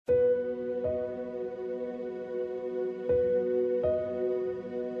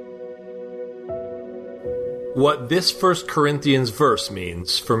What this 1 Corinthians verse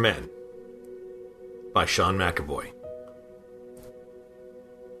means for men, by Sean McAvoy.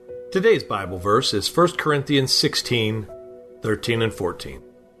 Today's Bible verse is 1 Corinthians 16, 13 and 14.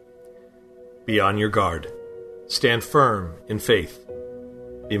 Be on your guard. Stand firm in faith.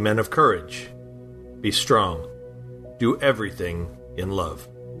 Be men of courage. Be strong. Do everything in love.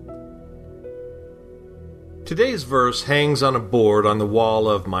 Today's verse hangs on a board on the wall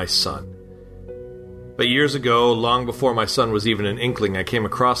of my son. But years ago, long before my son was even an inkling, I came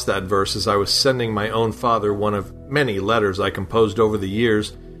across that verse as I was sending my own father one of many letters I composed over the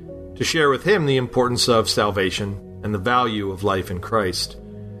years to share with him the importance of salvation and the value of life in Christ.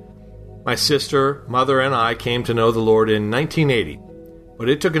 My sister, mother, and I came to know the Lord in 1980, but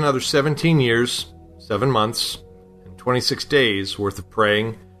it took another 17 years, 7 months, and 26 days worth of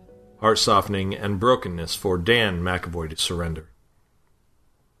praying, heart-softening, and brokenness for Dan McAvoy to surrender.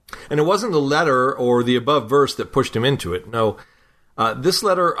 And it wasn't the letter or the above verse that pushed him into it. No, this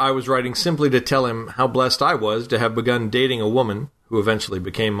letter I was writing simply to tell him how blessed I was to have begun dating a woman, who eventually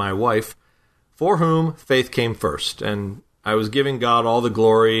became my wife, for whom faith came first, and I was giving God all the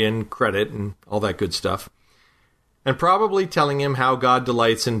glory and credit and all that good stuff, and probably telling him how God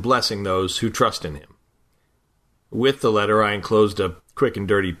delights in blessing those who trust in him. With the letter, I enclosed a quick and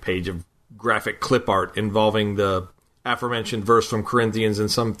dirty page of graphic clip art involving the aforementioned verse from Corinthians in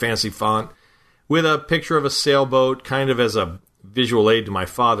some fancy font, with a picture of a sailboat, kind of as a visual aid to my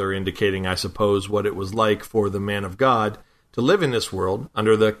father, indicating, I suppose, what it was like for the man of God to live in this world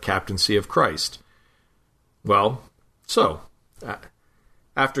under the captaincy of Christ. Well, so,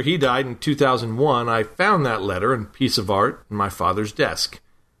 after he died in 2001, I found that letter and piece of art in my father's desk,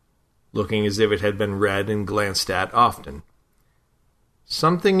 looking as if it had been read and glanced at often.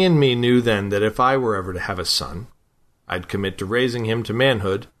 Something in me knew then that if I were ever to have a son, I'd commit to raising him to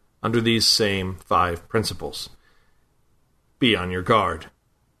manhood under these same 5 principles. Be on your guard.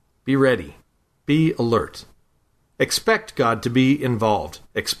 Be ready. Be alert. Expect God to be involved.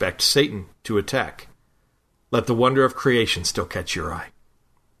 Expect Satan to attack. Let the wonder of creation still catch your eye.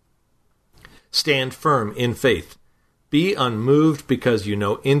 Stand firm in faith. Be unmoved because you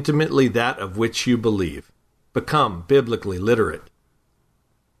know intimately that of which you believe. Become biblically literate.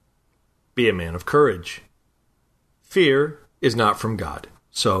 Be a man of courage. Fear is not from God,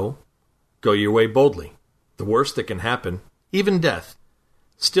 so go your way boldly. The worst that can happen, even death,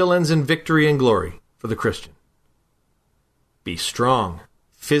 still ends in victory and glory for the Christian. Be strong.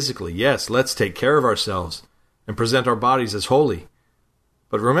 Physically, yes, let's take care of ourselves and present our bodies as holy.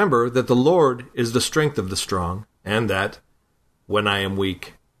 But remember that the Lord is the strength of the strong, and that, when I am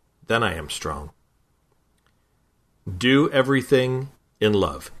weak, then I am strong. Do everything in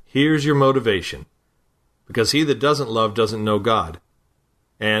love. Here's your motivation. Because he that doesn't love doesn't know God,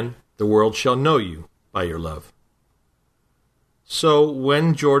 and the world shall know you by your love. So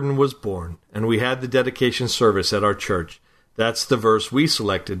when Jordan was born, and we had the dedication service at our church, that's the verse we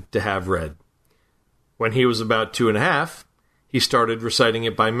selected to have read. When he was about 2.5, he started reciting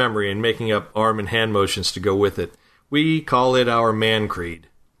it by memory and making up arm and hand motions to go with it. We call it our man creed.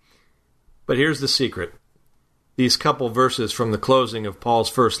 But here's the secret. These couple verses from the closing of Paul's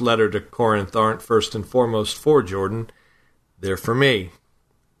first letter to Corinth aren't first and foremost for Jordan. They're for me.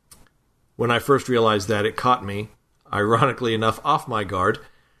 When I first realized that, it caught me, ironically enough, off my guard.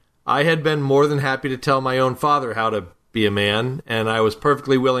 I had been more than happy to tell my own father how to be a man, and I was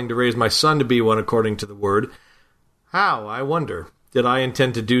perfectly willing to raise my son to be one according to the Word. How, I wonder, did I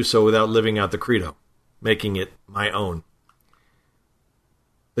intend to do so without living out the credo, making it my own?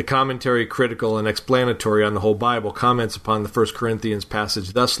 The commentary, critical and explanatory on the whole Bible, comments upon the 1 Corinthians passage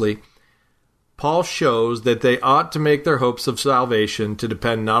thusly: Paul shows that they ought to make their hopes of salvation to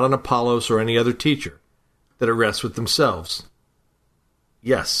depend not on Apollos or any other teacher, that it rests with themselves.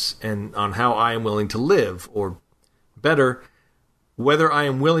 Yes, and on how I am willing to live, or better, whether I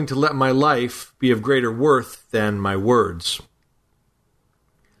am willing to let my life be of greater worth than my words.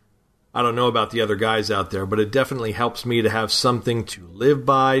 I don't know about the other guys out there, but it definitely helps me to have something to live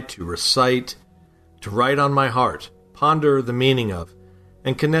by, to recite, to write on my heart, ponder the meaning of,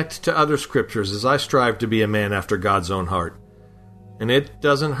 and connect to other scriptures as I strive to be a man after God's own heart. And it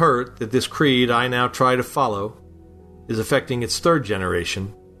doesn't hurt that this creed I now try to follow is affecting its 3rd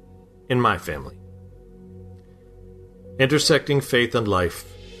generation in my family. Intersecting faith and life.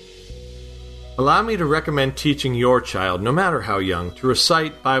 Allow me to recommend teaching your child, no matter how young, to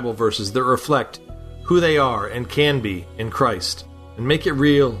recite Bible verses that reflect who they are and can be in Christ, and make it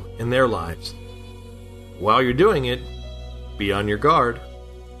real in their lives. While you're doing it, be on your guard.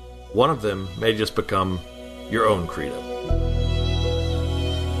 One of them may just become your own credo.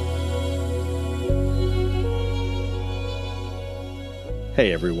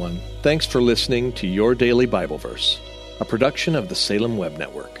 Hey everyone, thanks for listening to Your Daily Bible Verse, a production of the Salem Web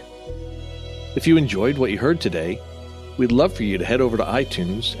Network. If you enjoyed what you heard today, we'd love for you to head over to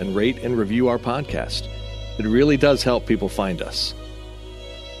iTunes and rate and review our podcast. It really does help people find us.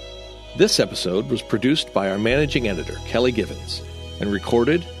 This episode was produced by our managing editor, Kelly Givens, and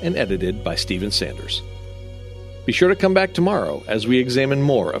recorded and edited by Stephen Sanders. Be sure to come back tomorrow as we examine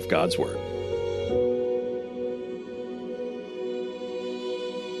more of God's Word.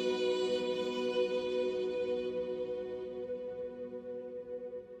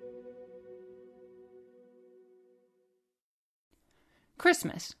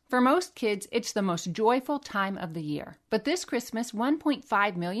 Christmas. For most kids, it's the most joyful time of the year. But this Christmas,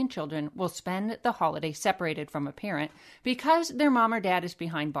 1.5 million children will spend the holiday separated from a parent because their mom or dad is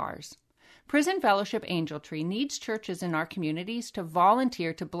behind bars. Prison Fellowship Angel Tree needs churches in our communities to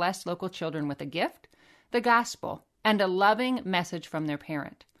volunteer to bless local children with a gift, the gospel, and a loving message from their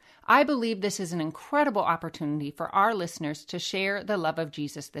parent. I believe this is an incredible opportunity for our listeners to share the love of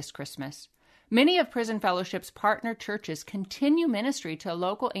Jesus this Christmas. Many of Prison Fellowship's partner churches continue ministry to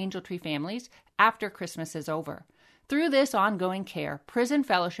local Angel Tree families after Christmas is over. Through this ongoing care, Prison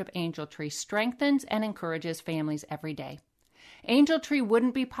Fellowship Angel Tree strengthens and encourages families every day. Angel Tree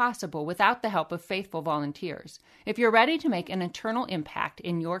wouldn't be possible without the help of faithful volunteers. If you're ready to make an eternal impact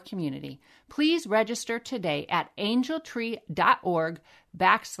in your community, please register today at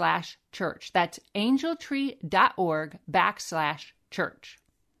angeltree.org/church. That's angeltree.org/church.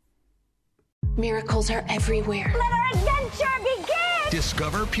 Miracles are everywhere. Let our adventure begin!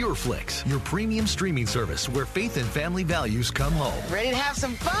 Discover PureFlix, your premium streaming service where faith and family values come home. Ready to have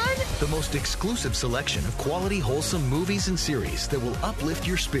some fun? The most exclusive selection of quality, wholesome movies and series that will uplift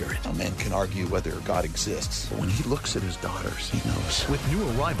your spirit. A man can argue whether God exists, but when he looks at his daughters, he knows. With new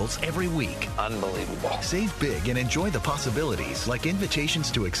arrivals every week. Unbelievable. Save big and enjoy the possibilities, like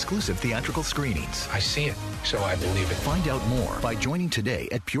invitations to exclusive theatrical screenings. I see it, so I believe it. Find out more by joining today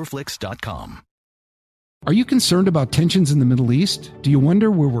at pureflix.com. Are you concerned about tensions in the Middle East? Do you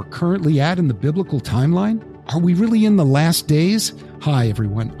wonder where we're currently at in the biblical timeline? Are we really in the last days? Hi,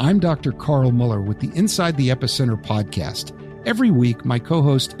 everyone. I'm Dr. Carl Muller with the Inside the Epicenter podcast. Every week, my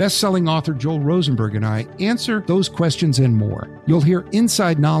co-host, best-selling author Joel Rosenberg and I answer those questions and more. You'll hear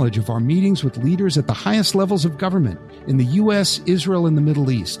inside knowledge of our meetings with leaders at the highest levels of government in the U.S., Israel, and the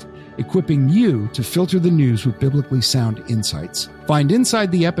Middle East, equipping you to filter the news with biblically sound insights. Find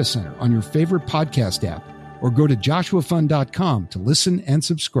Inside the Epicenter on your favorite podcast app or go to joshuafund.com to listen and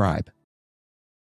subscribe.